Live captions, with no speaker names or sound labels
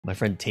My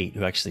friend Tate,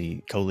 who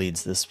actually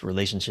co-leads this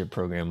relationship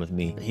program with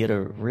me, he had a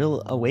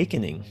real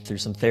awakening through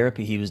some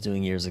therapy he was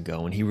doing years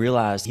ago, and he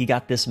realized he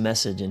got this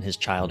message in his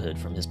childhood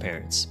from his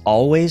parents.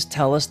 Always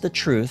tell us the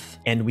truth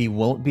and we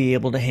won't be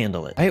able to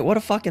handle it. Right? What a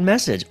fucking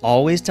message.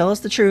 Always tell us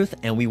the truth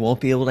and we won't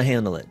be able to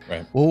handle it.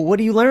 Right. Well, what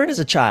do you learn as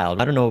a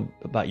child? I don't know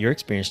about your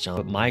experience, John,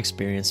 but my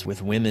experience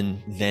with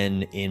women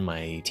then in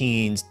my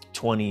teens,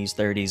 20s,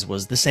 30s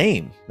was the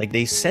same. Like,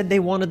 they said they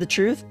wanted the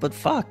truth, but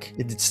fuck,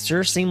 it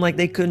sure seemed like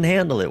they couldn't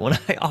handle it when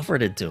I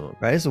offered it to them,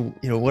 right? So,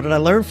 what did I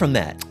learn from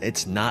that?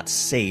 It's not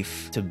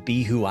safe to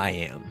be who I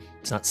am.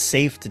 It's not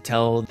safe to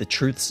tell the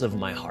truths of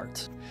my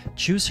heart.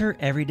 Choose Her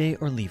Every Day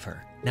or Leave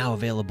Her, now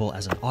available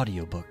as an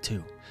audiobook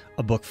too.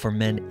 A book for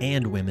men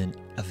and women,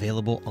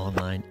 available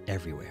online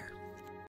everywhere.